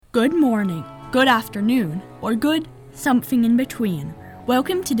good morning, good afternoon, or good something in between.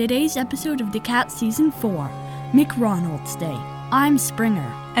 Welcome to today's episode of The Cat Season 4, McRonald's Day. I'm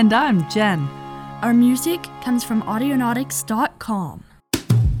Springer. And I'm Jen. Our music comes from audionautics.com.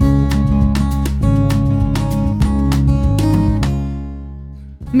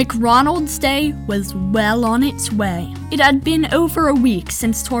 McRonald's Day was well on its way. It had been over a week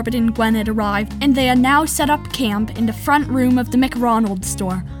since Torbid and Gwen had arrived, and they had now set up camp in the front room of the McRonald's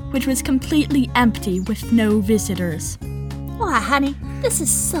store, which was completely empty with no visitors. Why, honey, this is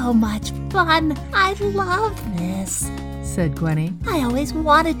so much fun. I love this, said Gwenny. I always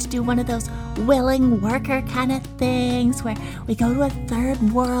wanted to do one of those willing worker kind of things where we go to a third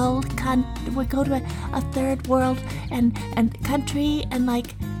world and country and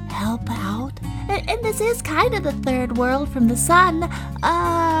like help out. And this is kind of the third world from the sun,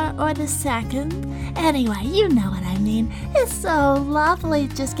 or the second. Anyway, you know what I mean. It's so lovely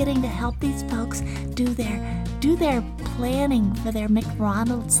just getting to help these folks do their planning for their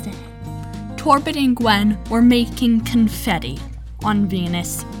McRonald's Day. Torbid and Gwen were making confetti on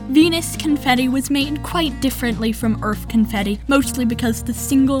Venus. Venus confetti was made quite differently from Earth confetti, mostly because the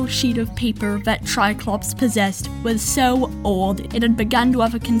single sheet of paper that Triclops possessed was so old it had begun to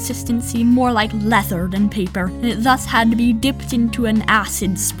have a consistency more like leather than paper, and it thus had to be dipped into an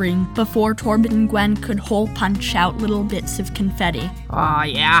acid spring before Torbid and Gwen could hole punch out little bits of confetti. Oh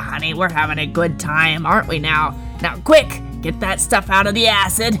yeah, honey, we're having a good time, aren't we now? Now quick, get that stuff out of the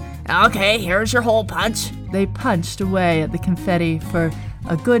acid. Okay, here's your hole punch. They punched away at the confetti for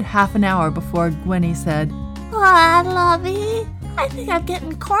a good half an hour before Gwenny said, "Aw, lovey, I think I'm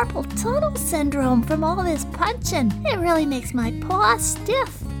getting carpal tunnel syndrome from all this punching. It really makes my paw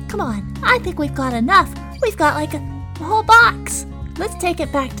stiff. Come on, I think we've got enough. We've got like a whole box. Let's take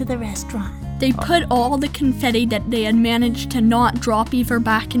it back to the restaurant." They put all the confetti that they had managed to not drop either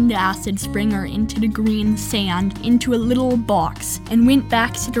back in the acid spring or into the green sand into a little box and went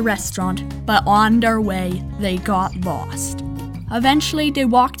back to the restaurant, but on their way, they got lost. Eventually, they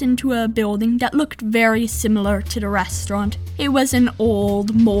walked into a building that looked very similar to the restaurant. It was an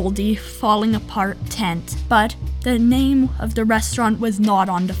old, moldy, falling apart tent, but the name of the restaurant was not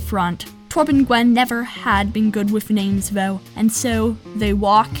on the front. Torbid and Gwen never had been good with names though, and so they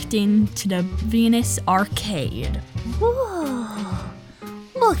walked into the Venus Arcade. Whoa,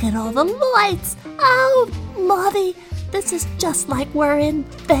 look at all the lights. Oh, lovey, this is just like we're in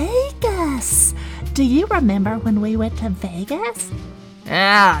Vegas. Do you remember when we went to Vegas?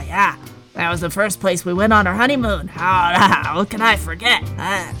 Yeah. That was the first place we went on our honeymoon. How can I forget?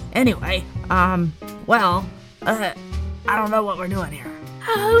 Anyway, I don't know what we're doing here.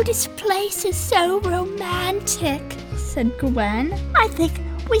 Oh, this place is so romantic, said Gwen. I think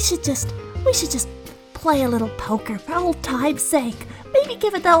we should just play a little poker for old time's sake. Maybe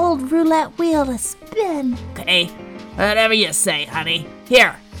give it the old roulette wheel a spin. Okay, whatever you say, honey.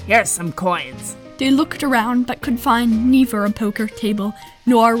 Here's some coins. They looked around but could find neither a poker table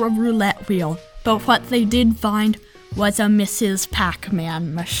nor a roulette wheel, but what they did find was a Mrs.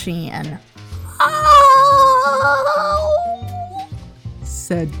 Pac-Man machine. Oh!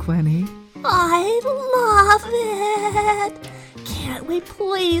 said Gwenny. I love it. Can't we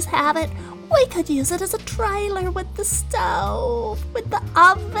please have it? We could use it as a trailer with the stove, with the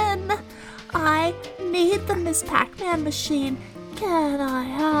oven. I need the Miss Pac-Man machine. Can I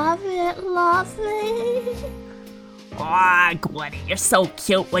have it, lovely? Aw, Gwenny, you're so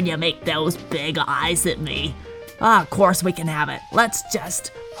cute when you make those big eyes at me. Of course we can have it. Let's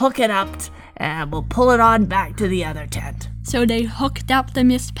just hook it up and we'll pull it on back to the other tent. So they hooked up the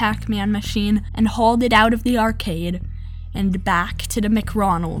Miss Pac-Man machine and hauled it out of the arcade and back to the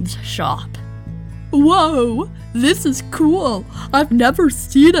McRonald's shop. Whoa, this is cool. I've never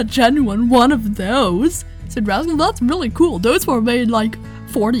seen a genuine one of those, said Rascal. That's really cool. Those were made like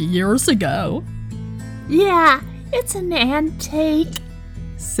 40 years ago. Yeah, it's an antique,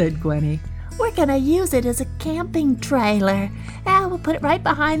 said Gwenny. We're gonna use it as a camping trailer. Now we'll put it right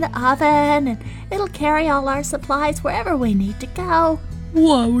behind the oven and it'll carry all our supplies wherever we need to go.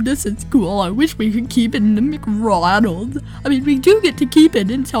 Whoa, this is cool. I wish we could keep it in the McRonald's. I mean, we do get to keep it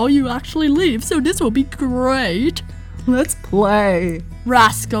until you actually leave, so this will be great. Let's play.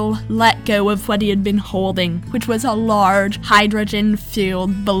 Rascal let go of what he had been holding, which was a large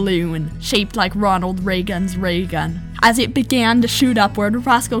hydrogen-filled balloon shaped like Ronald Reagan's ray gun. As it began to shoot upward,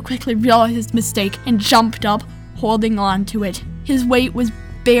 Rascal quickly realized his mistake and jumped up, holding on to it. His weight was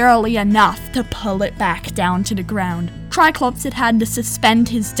barely enough to pull it back down to the ground. Triclops had to suspend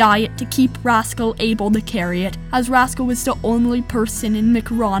his diet to keep Rascal able to carry it, as Rascal was the only person in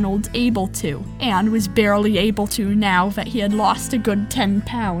McRonald's able to, and was barely able to now that he had lost a good 10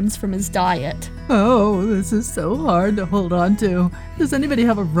 pounds from his diet. Oh, this is so hard to hold on to. Does anybody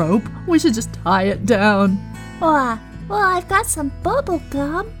have a rope? We should just tie it down, Well, I've got some bubble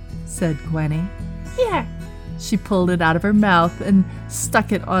gum. said Gwenny. Here. She pulled it out of her mouth and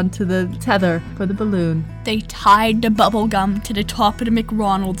stuck it onto the tether for the balloon. They tied the bubble gum to the top of the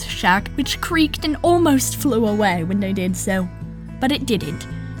McRonald's shack, which creaked and almost flew away when they did so. But it didn't,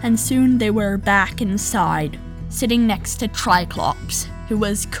 and soon they were back inside, sitting next to Triclops, who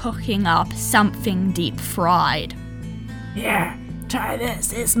was cooking up something deep fried. Here, try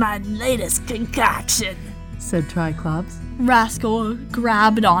this. It's my latest concoction. Said Triclops. Rascal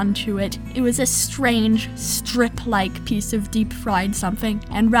grabbed onto it. It was a strange, strip-like piece of deep-fried something,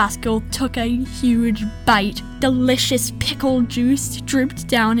 and Rascal took a huge bite. Delicious pickled juice dripped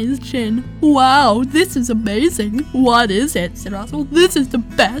down his chin. Wow, this is amazing. What is it? Said Rascal. This is the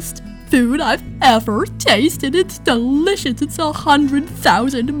best food I've ever tasted. It's delicious. It's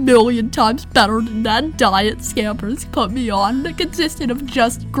 100,000 million times better than that diet Scampers put me on that consisted of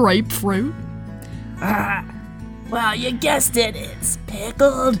just grapefruit. Well, you guessed it. It's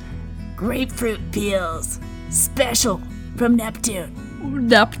pickled grapefruit peels. Special from Neptune.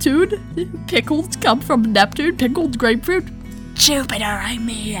 Neptune? Pickles come from Neptune? Pickled grapefruit? Jupiter, I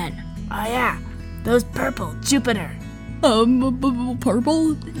mean. Oh yeah, those purple Jupiter.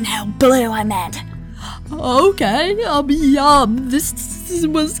 Purple? No, blue, I meant. Okay, yum. This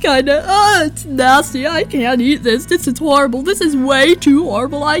was kinda, it's nasty. I can't eat this. This is horrible. This is way too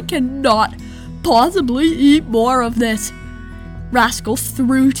horrible. I cannot possibly eat more of this. Rascal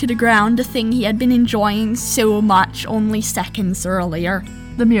threw to the ground the thing he had been enjoying so much only seconds earlier.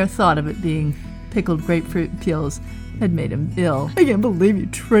 The mere thought of it being pickled grapefruit peels had made him ill. I can't believe you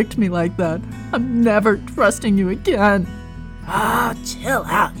tricked me like that. I'm never trusting you again. Oh, chill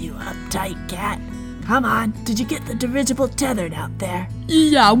out, you uptight cat. Come on, did you get the dirigible tethered out there?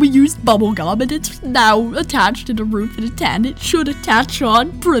 Yeah, we used bubble gum and it's now attached to the roof of the tent. It should attach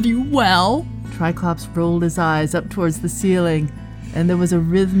on pretty well. Triclops rolled his eyes up towards the ceiling, and there was a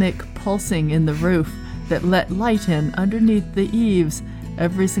rhythmic pulsing in the roof that let light in underneath the eaves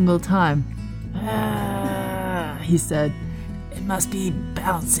every single time. He said, It must be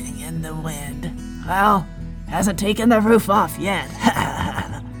bouncing in the wind. Well, hasn't taken the roof off yet.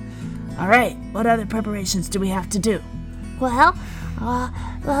 Alright, what other preparations do we have to do? Well,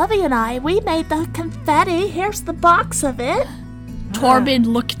 Lovey and I, we made the confetti. Here's the box of it. Torbid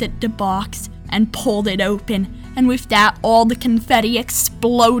looked at the box and pulled it open, and with that all the confetti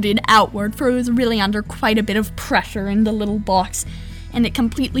exploded outward, for it was really under quite a bit of pressure in the little box, and it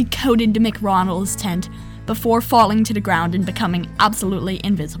completely coated the McRonald's tent before falling to the ground and becoming absolutely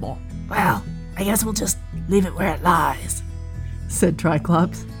invisible. Well, I guess we'll just leave it where it lies, said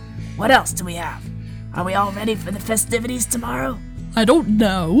Triclops. What else do we have? Are we all ready for the festivities tomorrow? I don't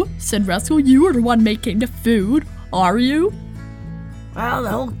know, said Rascal. You are the one making the food, are you? Well, the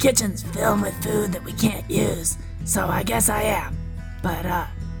whole kitchen's filled with food that we can't use, so I guess I am. But,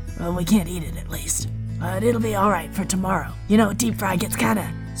 well, we can't eat it at least. But it'll be alright for tomorrow. You know, deep fry gets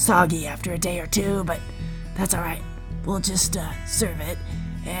kinda soggy after a day or two, but that's alright. We'll just, serve it,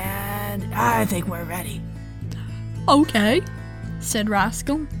 and I think we're ready. Okay, said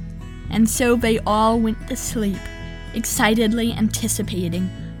Rascal. And so they all went to sleep, excitedly anticipating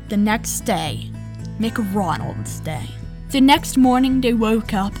the next day, McRonald's Day. The next morning they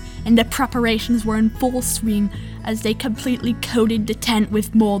woke up, and the preparations were in full swing as they completely coated the tent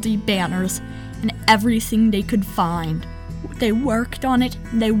with moldy banners and everything they could find. They worked on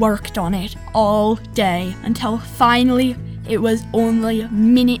it all day until finally it was only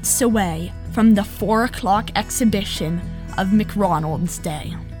minutes away from the 4 o'clock exhibition of McRonald's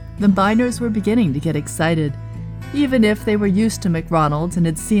Day. The miners were beginning to get excited. Even if they were used to McRonald's and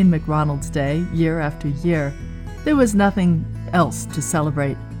had seen McRonald's Day year after year, there was nothing else to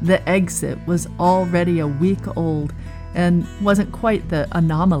celebrate. The exit was already a week old and wasn't quite the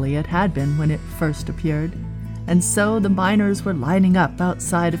anomaly it had been when it first appeared. And so the miners were lining up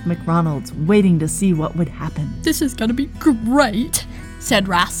outside of McRonald's, waiting to see what would happen. This is gonna be great, said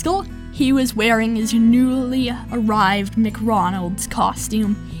Rascal. He was wearing his newly arrived McRonald's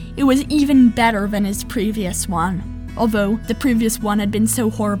costume. It was even better than his previous one. Although the previous one had been so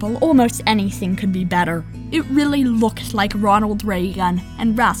horrible, almost anything could be better. It really looked like Ronald Reagan,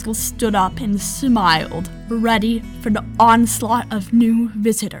 and Rascal stood up and smiled, ready for the onslaught of new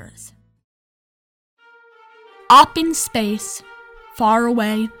visitors. Up in space, far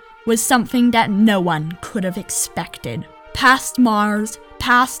away, was something that no one could have expected. Past Mars,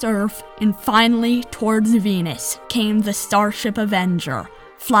 past Earth, and finally towards Venus came the Starship Avenger,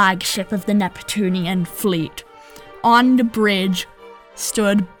 flagship of the Neptunian fleet. On the bridge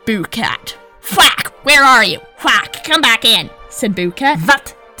stood Boocat. Whack! Where are you? Whack! Come back in, said Boocat.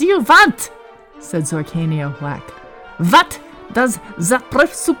 What do you want? said Zorkania Whack. What does the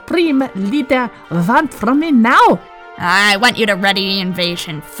Supreme Leader want from me now? I want you to ready the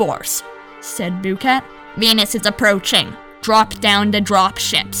invasion force, said Boocat. Venus is approaching. Drop down the drop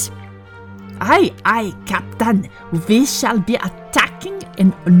ships. Aye, Captain. We shall be attacking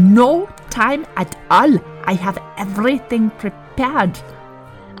in no time at all. I have everything prepared.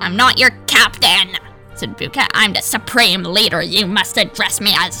 I'm not your captain, said Boocat. I'm the supreme leader. You must address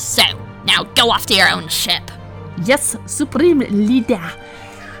me as so. Now go off to your own ship. Yes, Supreme Leader.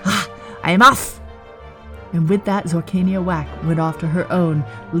 I am off. And with that, Zorkania Whack went off to her own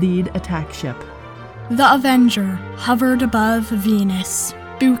lead attack ship. The Avenger hovered above Venus.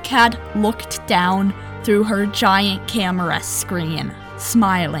 Boocat looked down through her giant camera screen,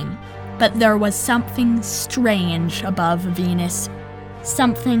 smiling. But there was something strange above Venus.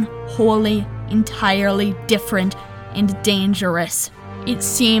 Something wholly, entirely different and dangerous. It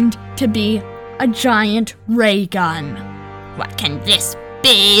seemed to be a giant ray gun. What can this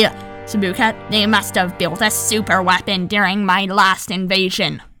be? said Boocat. They must have built a super weapon during my last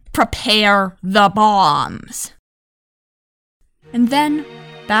invasion. Prepare the bombs. And then,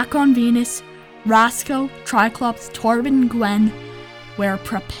 back on Venus, Rascal, Triclops, Torbid, and Gwen were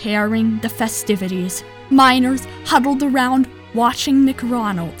preparing the festivities. Miners huddled around watching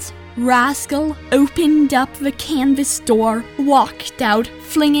McRonald's. Rascal opened up the canvas door, walked out,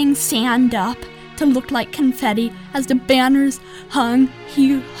 flinging sand up to look like confetti as the banners hung.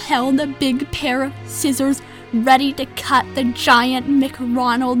 He held a big pair of scissors ready to cut the giant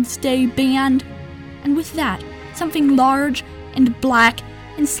McRonald's Day band. And with that, something large and black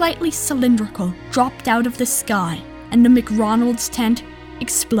and slightly cylindrical dropped out of the sky, and the McRonald's tent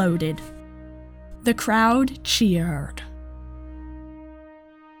exploded. The crowd cheered.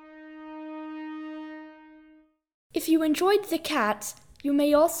 If you enjoyed The Cats, you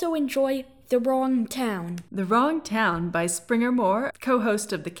may also enjoy The Wrong Town. The Wrong Town by Springer Moore,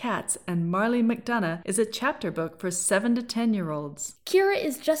 co-host of The Cats, and Marley McDonough, is a chapter book for 7 to 10-year-olds. Kira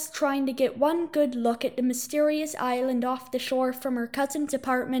is just trying to get one good look at the mysterious island off the shore from her cousin's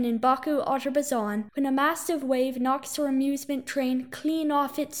apartment in Baku, Azerbaijan, when a massive wave knocks her amusement train clean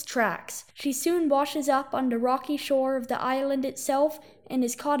off its tracks. She soon washes up on the rocky shore of the island itself and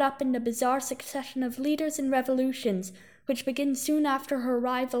is caught up in the bizarre succession of leaders and revolutions, which begins soon after her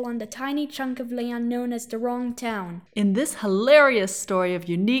arrival on the tiny chunk of land known as the Wrong Town. In this hilarious story of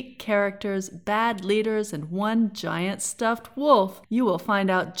unique characters, bad leaders, and one giant stuffed wolf, you will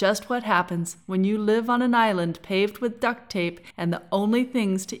find out just what happens when you live on an island paved with duct tape and the only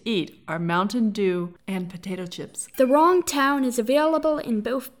things to eat are Mountain Dew and potato chips. The Wrong Town is available in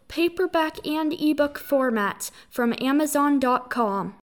both paperback and ebook formats from Amazon.com.